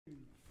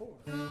4.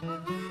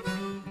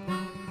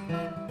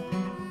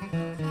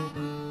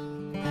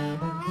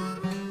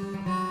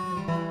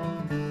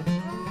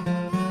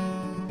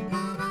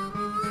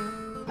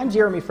 I'm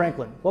Jeremy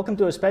Franklin. Welcome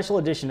to a special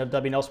edition of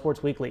W&L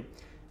Sports Weekly.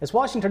 As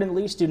Washington and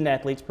Lee student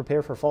athletes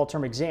prepare for fall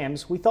term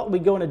exams, we thought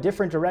we'd go in a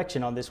different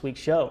direction on this week's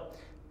show.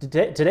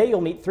 Today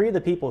you'll meet 3 of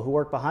the people who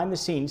work behind the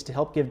scenes to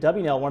help give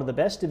W&L one of the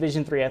best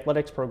Division III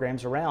athletics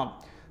programs around.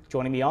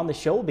 Joining me on the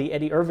show will be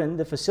Eddie Irvin,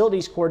 the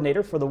facilities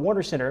coordinator for the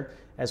Warner Center,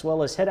 as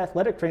well as head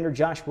athletic trainer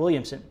Josh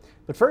Williamson.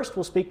 But first,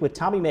 we'll speak with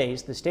Tommy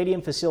Mays, the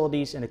stadium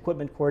facilities and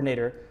equipment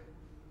coordinator.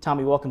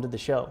 Tommy, welcome to the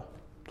show.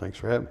 Thanks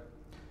for having me.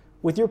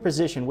 With your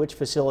position, which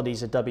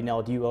facilities at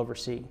W&L do you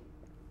oversee?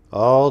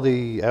 All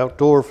the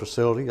outdoor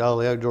facilities, all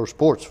the outdoor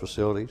sports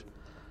facilities.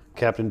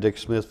 Captain Dick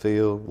Smith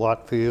Field,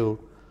 Watt Field,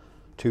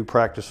 2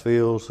 practice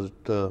fields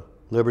at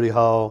Liberty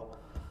Hall,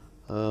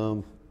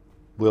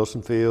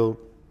 Wilson Field,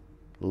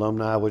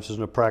 Alumni, which is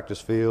in a practice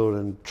field,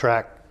 and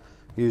track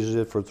uses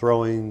it for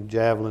throwing,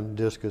 javelin,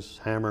 discus,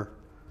 hammer,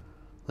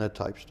 that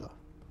type of stuff.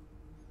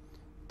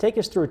 Take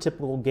us through a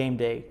typical game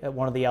day at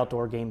one of the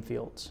outdoor game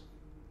fields.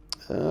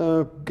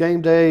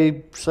 Game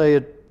day, say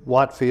at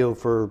Watt Field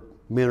for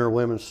men or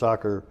women's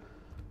soccer,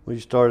 we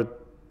started,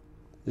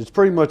 it's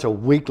pretty much a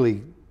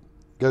weekly,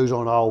 goes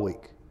on all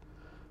week.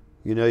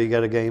 You know, you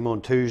got a game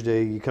on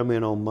Tuesday, you come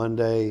in on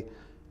Monday,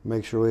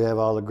 make sure we have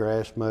all the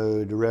grass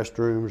mowed, the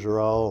restrooms are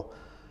all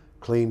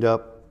cleaned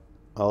up,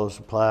 all the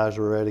supplies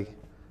are ready.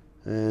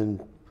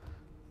 And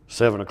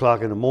 7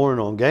 o'clock in the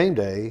morning on game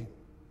day,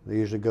 they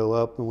usually go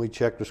up and we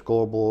check the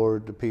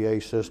scoreboard, the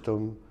PA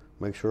system,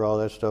 make sure all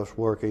that stuff's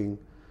working,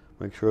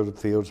 make sure the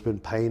field's been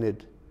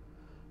painted,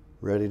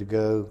 ready to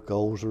go,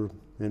 goals are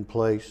in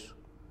place.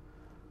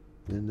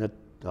 And that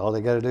all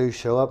they got to do is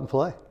show up and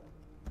play.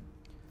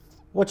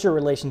 What's your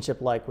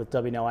relationship like with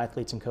W&L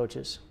athletes and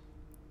coaches?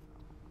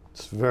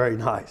 It's very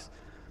nice.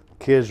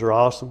 Kids are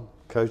awesome.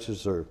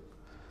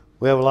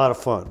 We have a lot of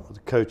fun with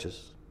the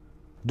coaches.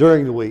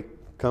 During the week,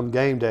 come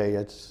game day,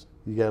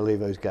 you got to leave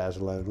those guys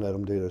alone, let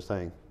them do their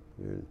thing.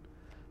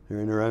 They're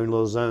in their own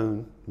little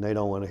zone, and they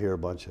don't want to hear a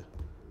bunch of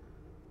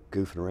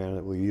goofing around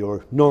that we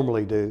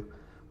normally do.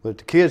 But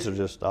the kids are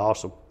just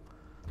awesome.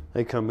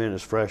 They come in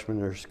as freshmen,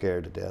 they're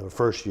scared to death. Or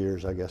first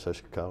years, I guess I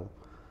should call them.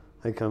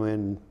 They come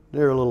in,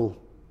 they're a little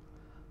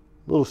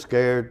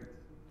scared.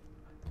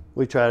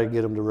 We try to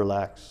get them to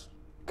relax,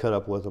 cut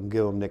up with them,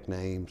 give them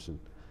nicknames, and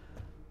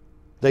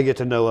they get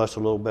to know us a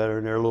little better,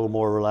 and they're a little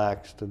more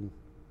relaxed and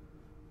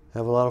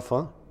have a lot of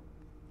fun.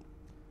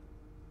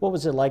 What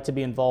was it like to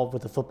be involved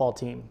with the football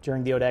team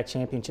during the ODAC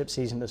championship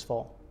season this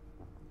fall?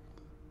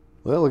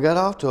 Well, we got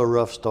off to a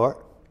rough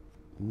start.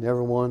 And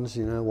everyone's,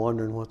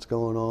 wondering what's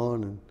going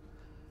on, and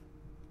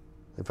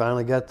they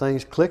finally got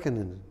things clicking,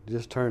 and it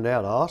just turned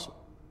out awesome.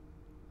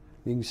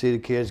 You can see the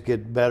kids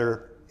get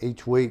better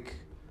each week,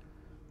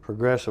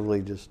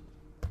 progressively, just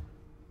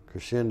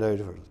crescendo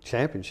for the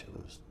championship.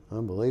 It was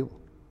unbelievable.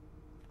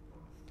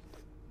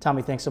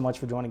 Tommy, thanks so much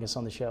for joining us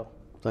on the show.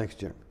 Thanks,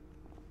 Jeremy.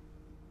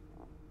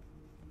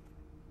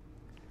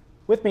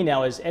 With me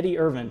now is Eddie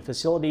Irvin,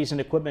 Facilities and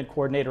Equipment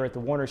Coordinator at the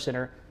Warner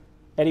Center.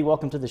 Eddie,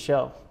 welcome to the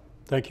show.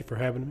 Thank you for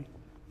having me.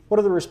 What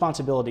are the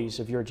responsibilities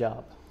of your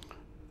job?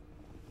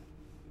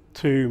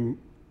 To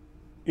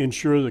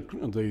ensure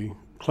the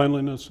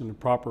cleanliness and the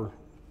proper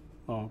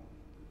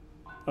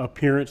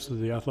appearance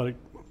of the athletic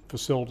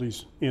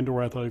facilities,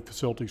 indoor athletic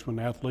facilities, when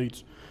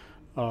athletes,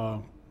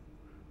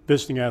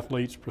 visiting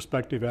athletes,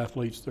 prospective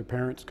athletes, their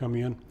parents come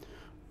in,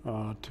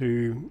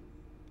 to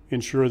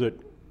ensure that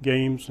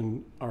games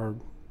are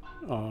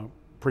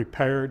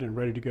prepared and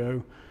ready to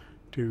go,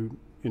 to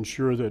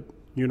ensure that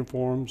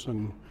uniforms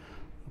and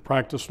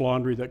practice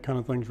laundry, that kind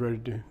of thing's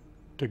ready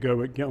to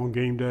go on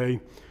game day,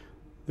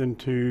 then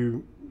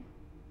to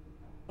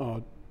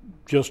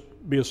just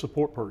be a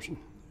support person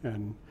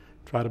and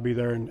try to be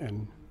there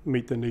and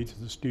meet the needs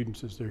of the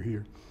students as they're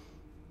here.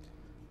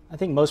 I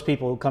think most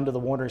people who come to the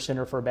Warner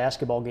Center for a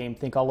basketball game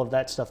think all of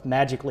that stuff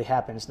magically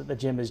happens, that the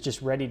gym is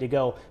just ready to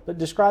go. But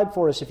describe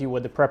for us, if you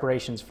would, the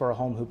preparations for a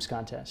home hoops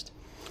contest.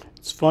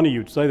 It's funny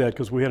you'd say that,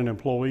 because we had an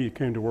employee who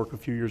came to work a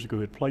few years ago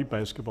who had played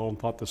basketball and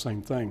thought the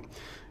same thing.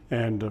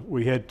 And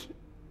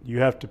you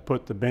have to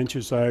put the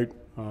benches out,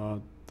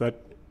 that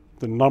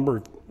the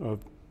number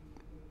of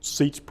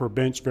seats per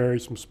bench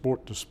varies from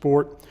sport to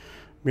sport.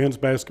 Men's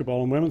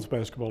basketball and women's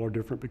basketball are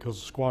different because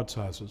of squad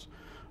sizes.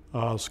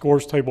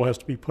 Scores table has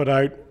to be put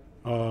out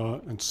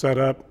and set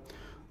up.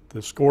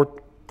 The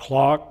score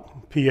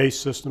clock, PA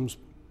systems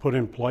put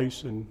in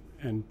place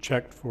and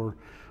checked for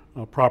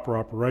proper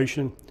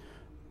operation.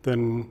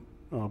 Then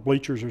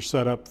bleachers are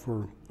set up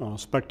for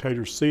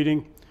spectator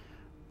seating.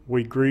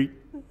 We greet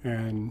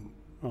and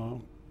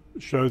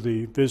show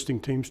the visiting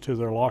teams to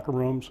their locker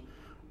rooms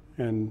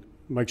and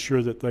make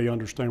sure that they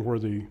understand where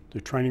the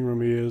training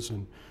room is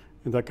and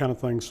that kind of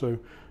thing. So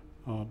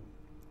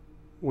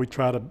we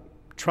try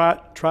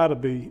to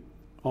be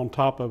on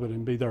top of it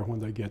and be there when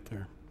they get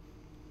there.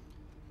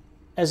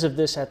 As of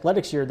this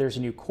athletics year, there's a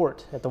new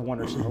court at the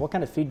Warner Center. What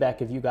kind of feedback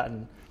have you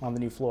gotten on the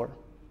new floor?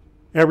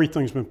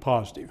 Everything's been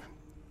positive.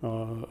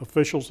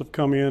 Officials have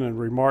come in and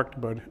remarked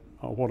about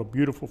what a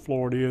beautiful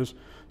floor it is.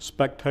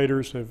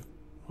 Spectators have,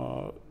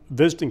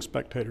 visiting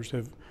spectators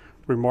have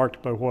remarked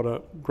about what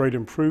a great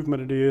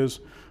improvement it is.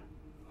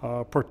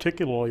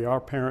 Particularly our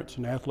parents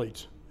and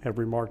athletes have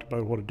remarked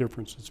about what a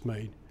difference it's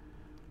made.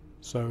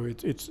 So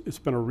it's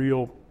been a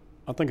real,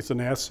 I think it's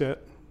an asset,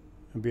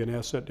 and be an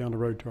asset down the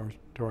road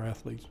to our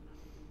athletes.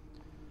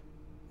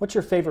 What's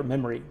your favorite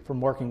memory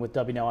from working with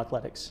W&L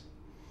Athletics?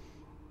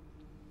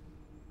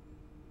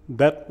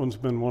 That one's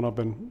been one I've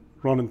been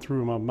running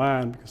through my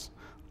mind because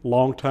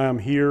long time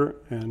here,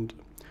 and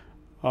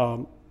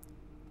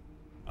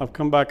I've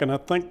come back, and I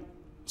think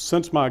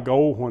since my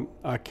goal when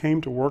I came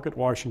to work at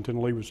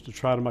Washington Lee was to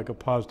try to make a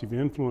positive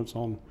influence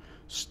on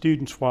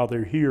students while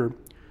they're here,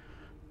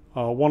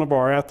 one of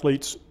our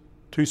athletes,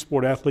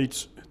 two-sport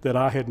athletes that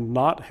I had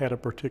not had a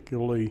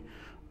particularly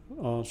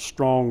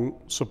strong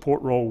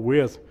support role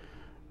with,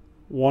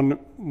 one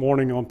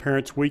morning on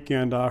Parents'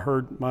 Weekend, I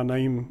heard my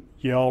name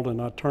yelled,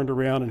 and I turned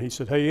around and he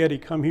said, "Hey, Eddie,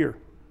 come here."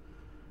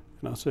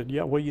 And I said,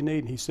 "Yeah, what do you need?"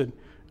 And he said,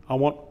 "I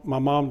want my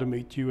mom to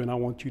meet you, and I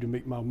want you to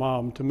meet my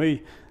mom." To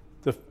me,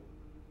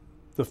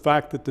 the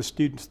fact that the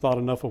students thought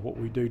enough of what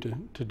we do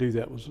to do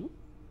that was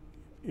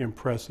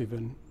impressive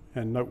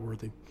and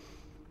noteworthy.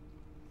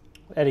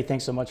 Eddie,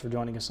 thanks so much for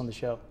joining us on the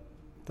show.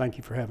 Thank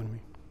you for having me.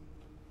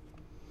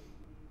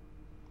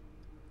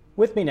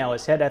 With me now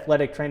is head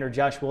athletic trainer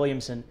Josh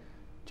Williamson.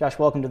 Josh,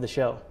 welcome to the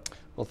show.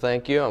 Well,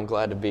 thank you. I'm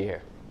glad to be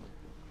here.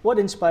 What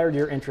inspired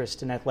your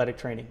interest in athletic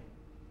training?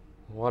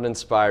 What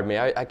inspired me?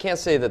 I can't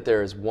say that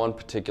there is one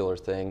particular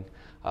thing,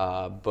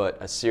 but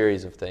a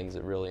series of things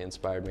that really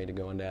inspired me to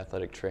go into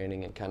athletic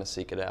training and kind of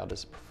seek it out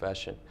as a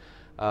profession.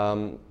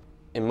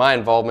 In my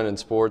involvement in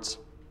sports,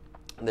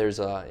 there's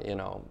a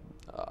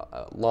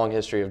long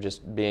history of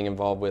just being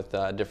involved with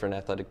different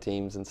athletic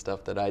teams and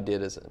stuff that I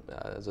did as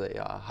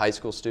a high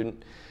school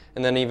student,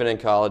 and then even in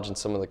college and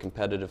some of the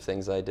competitive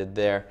things I did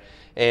there.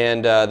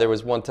 And there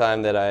was one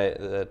time that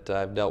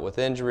I've dealt with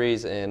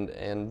injuries,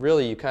 and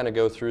really you kind of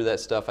go through that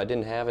stuff. I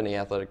didn't have any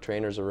athletic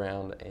trainers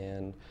around,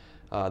 and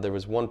there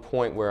was one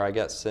point where I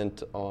got sent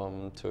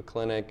to a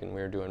clinic, and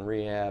we were doing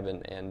rehab,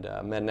 and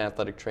met an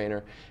athletic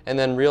trainer, and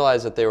then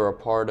realized that they were a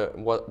part of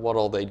what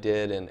all they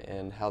did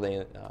and how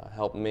they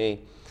helped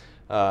me.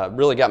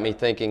 Really got me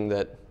thinking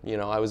that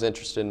I was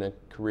interested in a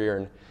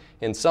career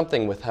in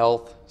something with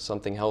health,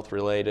 something health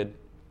related,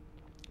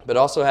 but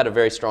also had a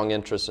very strong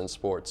interest in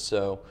sports.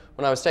 So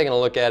when I was taking a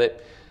look at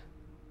it,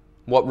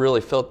 what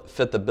really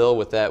fit the bill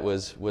with that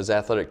was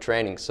athletic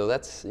training. So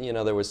that's,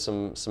 there was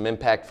some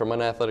impact from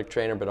an athletic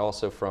trainer, but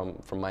also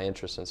from my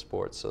interest in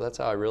sports. So that's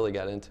how I really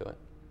got into it.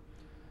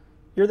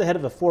 You're the head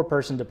of a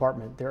 4-person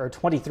department. There are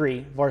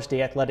 23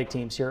 varsity athletic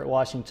teams here at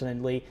Washington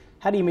and Lee.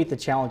 How do you meet the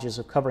challenges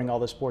of covering all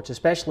the sports,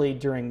 especially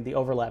during the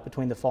overlap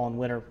between the fall and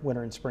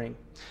winter and spring?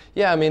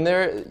 Yeah, I mean,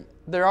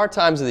 there are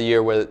times of the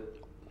year where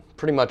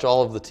pretty much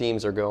all of the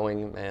teams are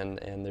going,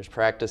 and there's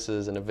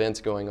practices and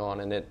events going on,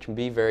 and it can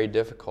be very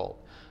difficult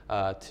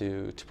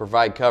to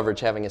provide coverage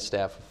having a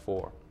staff of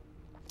 4.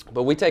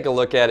 But we take a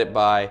look at it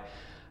by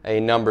a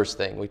numbers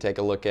thing. We take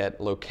a look at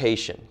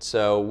location.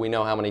 So we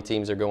know how many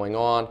teams are going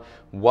on,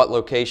 what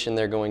location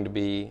they're going to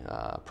be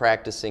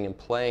practicing and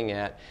playing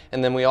at,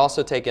 and then we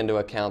also take into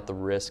account the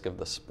risk of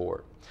the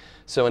sport.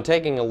 So in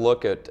taking a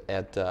look at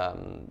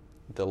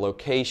the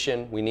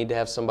location, we need to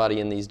have somebody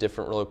in these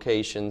different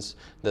locations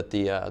that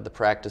the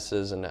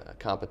practices and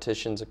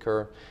competitions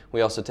occur.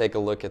 We also take a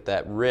look at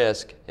that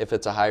risk. If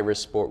it's a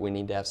high-risk sport, we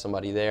need to have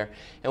somebody there,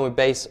 and we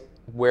base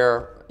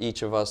where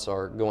each of us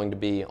are going to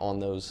be on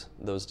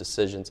those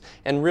decisions.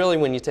 And really,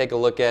 when you take a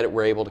look at it,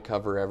 we're able to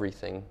cover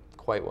everything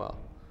quite well.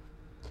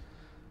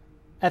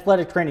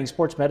 Athletic training,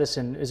 sports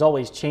medicine is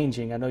always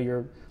changing. I know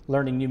you're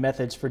learning new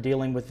methods for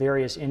dealing with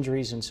various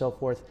injuries and so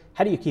forth.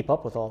 How do you keep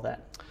up with all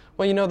that?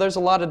 Well, there's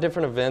a lot of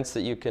different events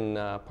that you can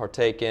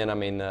partake in. I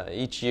mean,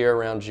 each year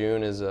around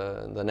June is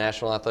the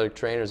National Athletic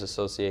Trainers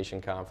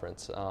Association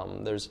Conference.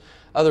 There's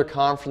other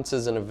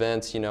conferences and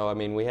events. I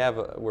mean,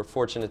 we're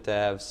fortunate to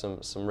have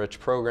some rich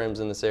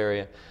programs in this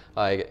area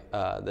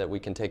that we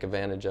can take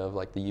advantage of,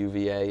 like the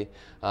UVA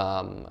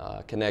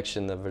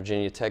connection, the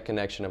Virginia Tech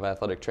connection of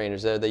athletic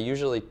trainers there. They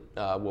usually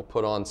will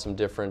put on some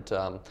different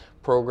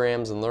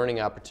programs and learning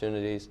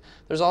opportunities.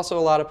 There's also a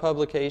lot of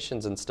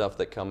publications and stuff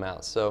that come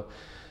out. So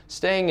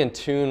staying in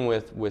tune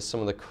with some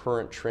of the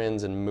current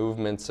trends and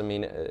movements, I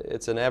mean,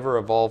 it's an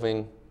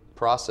ever-evolving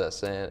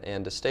process,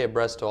 and to stay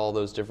abreast to all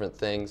those different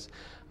things,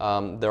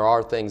 there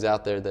are things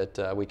out there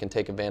that we can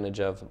take advantage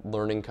of,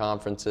 learning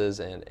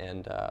conferences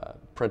and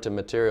printed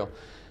material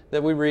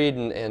that we read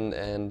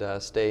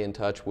and stay in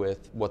touch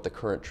with what the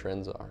current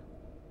trends are.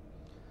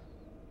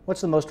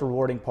 What's the most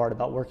rewarding part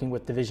about working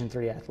with Division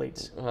III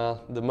athletes?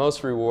 Well, the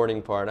most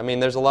rewarding part, I mean,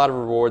 there's a lot of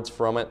rewards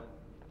from it.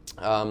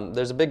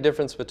 There's a big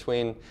difference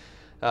between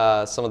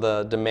some of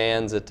the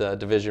demands at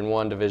Division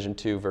I, Division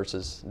II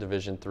versus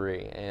Division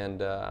III.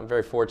 And I'm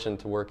very fortunate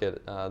to work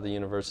at the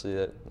university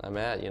that I'm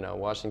at. You know,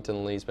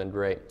 Washington Lee's been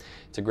great.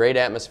 It's a great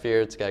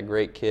atmosphere. It's got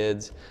great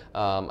kids.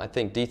 I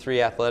think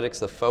D3 athletics,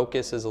 the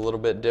focus is a little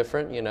bit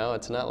different. You know,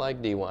 it's not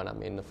like D1. I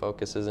mean, the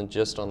focus isn't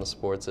just on the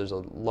sports. There's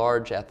a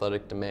large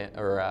athletic demand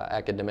or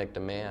academic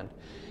demand.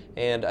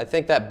 And I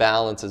think that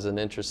balance is an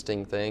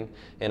interesting thing,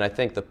 and I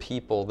think the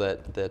people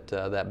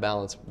that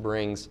balance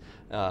brings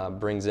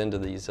into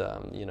these,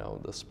 you know,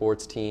 the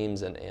sports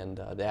teams and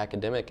the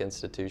academic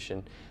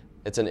institution.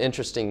 It's an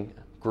interesting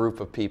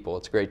group of people.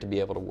 It's great to be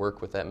able to work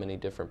with that many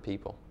different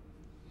people.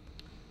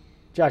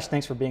 Josh,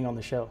 thanks for being on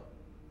the show.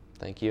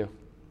 Thank you.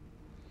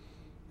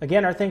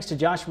 Again, our thanks to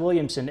Josh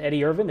Williamson,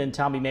 Eddie Irvin, and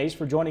Tommy Mays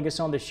for joining us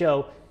on the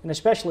show, and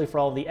especially for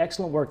all the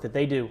excellent work that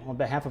they do on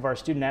behalf of our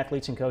student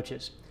athletes and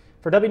coaches.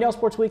 For W&L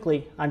Sports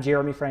Weekly, I'm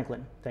Jeremy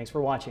Franklin. Thanks for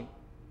watching.